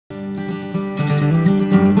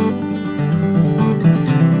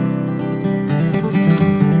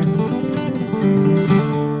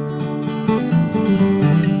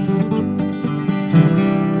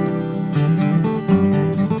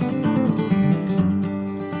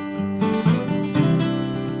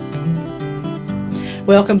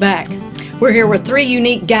Welcome back. We're here with three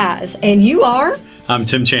unique guys, and you are? I'm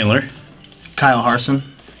Tim Chandler. Kyle Harson.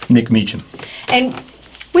 Nick Meacham. And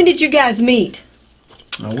when did you guys meet?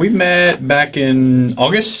 We met back in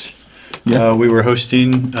August. Yeah. We were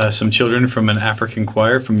hosting some children from an African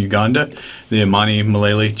choir from Uganda, the Imani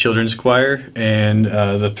Malele Children's Choir, and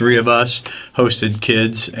the three of us hosted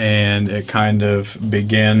kids, and it kind of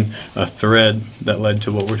began a thread that led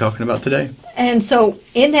to what we're talking about today. And so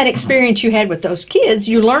in that experience you had with those kids,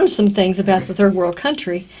 you learned some things about the third world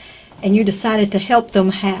country, and you decided to help them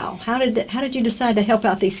how? How did you decide to help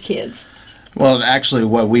out these kids? Well, actually,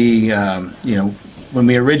 what we, when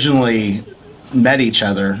we originally met each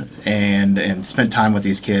other and spent time with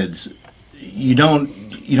these kids, you don't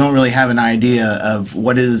really have an idea of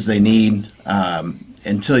what it is they need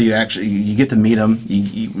until you get to meet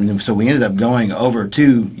them. So we ended up going over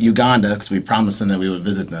to Uganda because we promised them that we would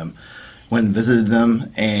visit them. Went and visited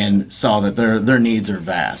them and saw that their needs are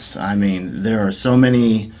vast. I mean, there are so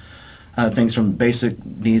many things from basic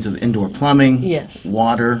needs of indoor plumbing, yes,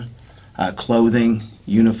 water, clothing,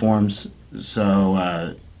 uniforms.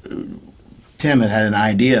 So Tim had an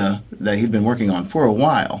idea that he'd been working on for a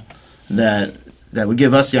while that would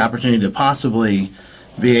give us the opportunity to possibly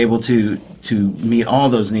be able to meet all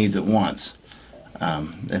those needs at once.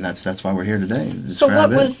 And that's why we're here today. So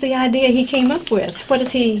what was the idea he came up with? What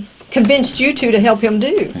has he convinced you to help him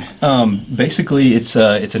do? Basically, it's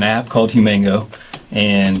an app called Humango,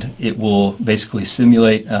 and it will basically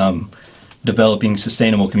simulate developing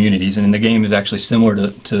sustainable communities. And the game is actually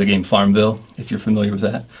similar to the game Farmville, if you're familiar with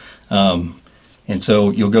that. And so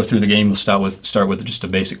you'll go through the game. You'll start with just a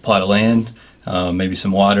basic plot of land, maybe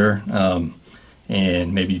some water,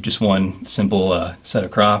 and maybe just one simple set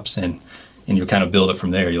of crops, and you'll kind of build it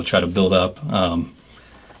from there. You'll try to build up,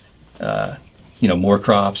 more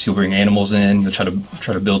crops. You'll bring animals in. You'll try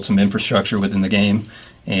to build some infrastructure within the game.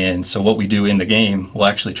 And so what we do in the game will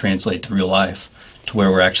actually translate to real life, to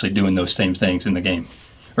where we're actually doing those same things in the game,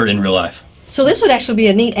 or in real life. So this would actually be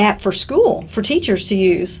a neat app for school, for teachers to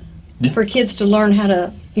use, yeah, for kids to learn how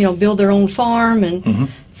to, build their own farm and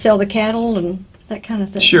sell the cattle and that kind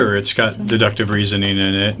of thing. Sure, it's got deductive reasoning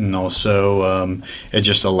in it, and also it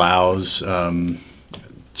just allows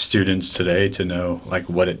students today to know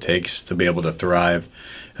what it takes to be able to thrive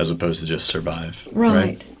as opposed to just survive.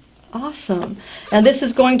 Right. Awesome. Now this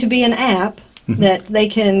is going to be an app that they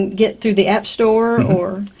can get through the App Store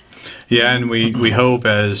or... Yeah, and we hope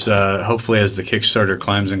hopefully as the Kickstarter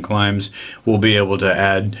climbs and climbs, we'll be able to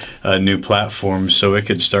add new platforms. So it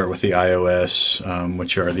could start with the iOS,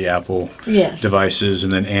 which are the Apple devices,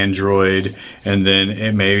 and then Android, and then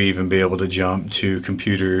it may even be able to jump to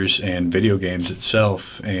computers and video games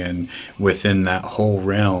itself. And within that whole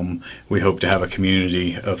realm, we hope to have a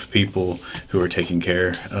community of people who are taking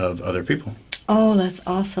care of other people. Oh, that's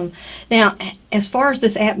awesome. Now, as far as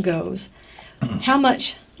this app goes, how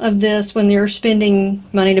much of this, when you're spending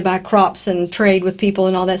money to buy crops and trade with people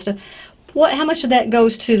and all that stuff, how much of that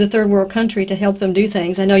goes to the third world country to help them do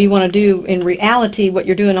things? I know you want to do in reality what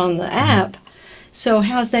you're doing on the app, so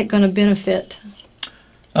how's that going to benefit?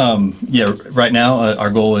 Yeah, right now our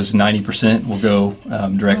goal is 90% will go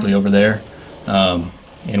directly over there,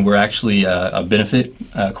 and we're actually a benefit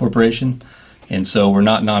corporation. And so we're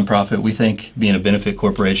not nonprofit. We think being a benefit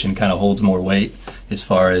corporation kind of holds more weight, as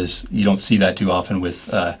far as you don't see that too often with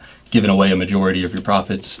giving away a majority of your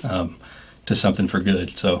profits to something for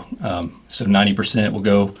good. So 90% will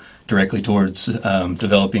go directly towards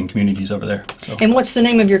developing communities over there. So. And what's the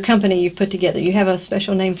name of your company you've put together? You have a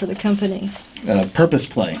special name for the company? Purpose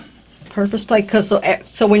Play. Purpose Play, because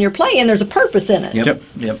so when you're playing, there's a purpose in it.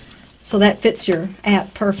 Yep. So that fits your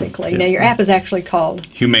app perfectly. Now your app is actually called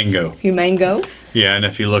Humango. Humango. Yeah, and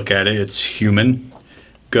if you look at it, it's human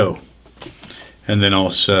go. And then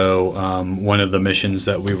also one of the missions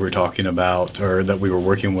that we were talking about, or that we were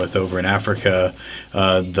working with over in Africa,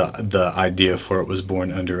 the idea for it was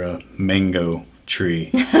born under a mango tree,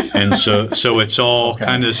 and so it's all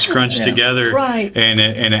kind of scrunched together, right? And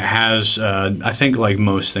it has, I think, like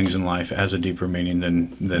most things in life, it has a deeper meaning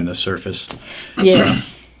than the surface.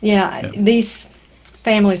 Yes. Yeah, these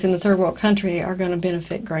families in the third world country are going to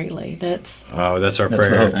benefit greatly. That's our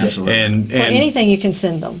prayer. Absolutely. And anything you can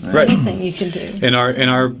send them, right. Anything you can do. In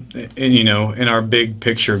our big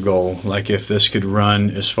picture goal, like if this could run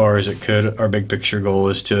as far as it could, our big picture goal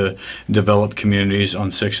is to develop communities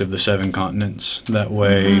on 6 of the 7 continents. That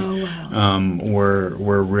way,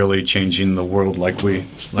 we're really changing the world like we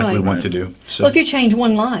want to do. So. Well, if you change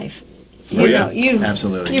one life, you've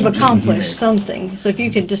absolutely. You've accomplished something. So if you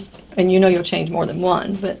could just and you know you'll change more than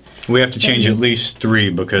one, but We have to change at least 3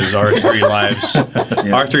 because our 3 lives,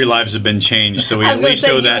 our 3 lives have been changed. So we I was at gonna least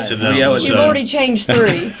say owe you- that to them. You've you've already changed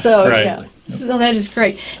 3, so Right. yeah. So that is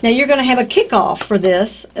great. Now you're going to have a kickoff for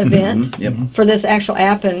this event, Yep. for this actual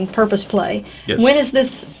app and Purpose Play. Yes. When is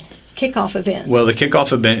this kickoff event? Well, the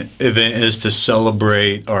kickoff event is to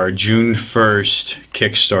celebrate our June 1st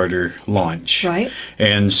Kickstarter launch. Right.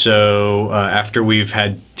 And so after we've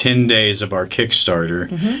had 10 days of our Kickstarter,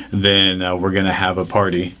 then we're going to have a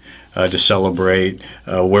party to celebrate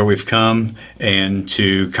where we've come and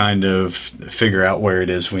to kind of figure out where it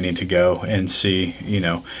is we need to go and see,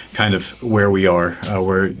 kind of where we are.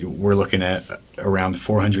 We're looking at around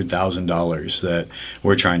 $400,000 that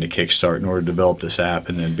we're trying to kickstart in order to develop this app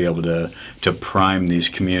and then be able to prime these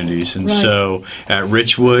communities. And Right. so at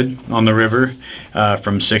Richwood on the river,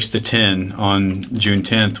 from 6 to 10 on June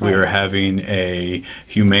 10th, we are having a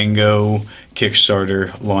Humango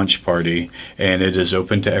Kickstarter launch party, and it is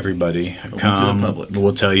open to everybody. to the Come, public.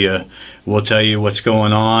 we'll tell you what's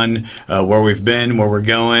going on, where we've been, where we're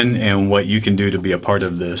going, and what you can do to be a part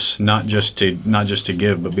of this. Not just to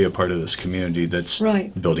give, but be a part of this community that's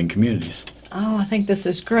Right. building communities. Oh, I think this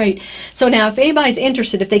is great. So now, if anybody's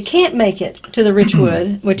interested, if they can't make it to the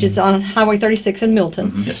Richwood, which is on Highway 36 in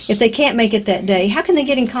Milton, Yes. if they can't make it that day, how can they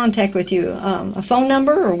get in contact with you? A phone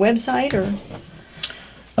number or website or?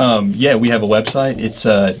 Yeah, we have a website. It's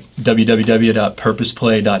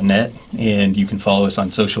www.purposeplay.net, and you can follow us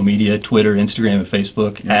on social media, Twitter, Instagram, and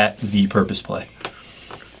Facebook at The Purpose Play.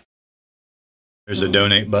 There's a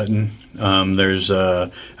donate button. There's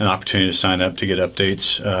an opportunity to sign up to get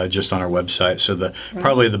updates just on our website. So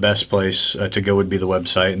probably the best place to go would be the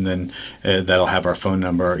website, and then that'll have our phone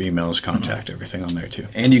number, our emails, contact, everything on there too.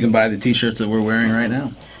 And you can buy the T-shirts that we're wearing right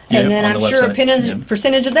now. And Yeah, then on I'm the sure a website.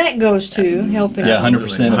 percentage of that goes to helping. Yeah,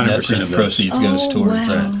 100% of 100% net of those. proceeds goes Oh, towards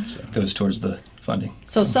wow. goes towards the funding.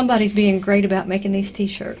 So somebody's being great about making these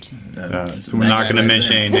T-shirts. We're not going to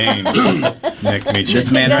mention any names. Nick, meet you.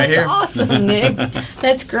 This man right That's here. awesome, Nick.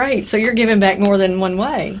 That's great. So you're giving back more than one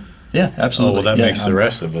way. Yeah, Oh, absolutely. well, that Yeah, makes the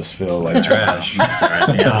rest of us feel like trash. That's all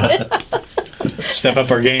right. Yeah. Step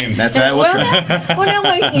up our game. That's all right. We'll Well, try. well, now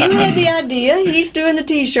wait, you had the idea. He's doing the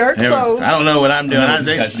T-shirt, so I don't know what I'm doing. I'm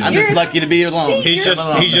just You're- lucky to be along. He's just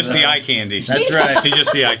the eye candy. That's right. He's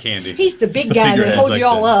just the eye candy. he's the big the guy that figurehead. holds Like you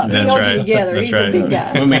all that. up. He That's holds you right. together. That's He's right. the big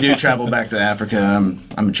guy. When we do travel back to Africa, I'm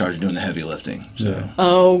in charge of doing the heavy lifting. So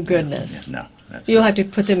Oh goodness. no, that's You'll have to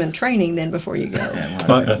put them in training then before you go. yeah,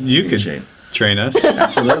 But you good could shape. train us.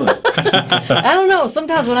 Absolutely. I don't know.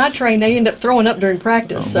 Sometimes when I train, they end up throwing up during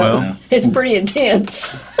practice, so well. it's pretty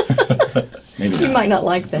intense. Maybe You not. might not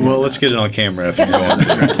like that. Well, let's get it on camera if you're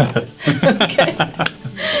going. Okay.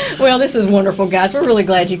 Well, this is wonderful, guys. We're really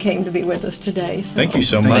glad you came to be with us today. So Thank you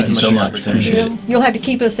so Thank much. you so so much. much. Appreciate it. You'll have to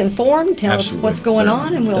keep us informed, tell Absolutely. us what's going Certainly.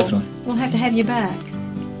 on, and Definitely. we'll have to have you back.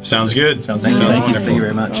 Sounds good. Sounds Thank you. good. Thank you. wonderful. Thank you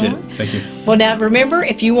very much. Appreciate it. Thank you. Well, now remember,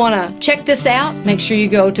 if you want to check this out, make sure you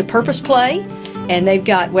go to Purpose Play, and they've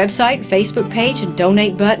got website, Facebook page, and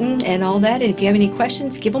donate button, and all that. And if you have any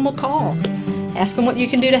questions, give them a call. Ask them what you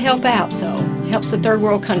can do to help out. So it helps the third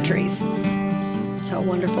world countries. So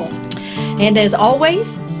wonderful. And as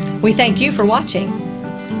always, we thank you for watching.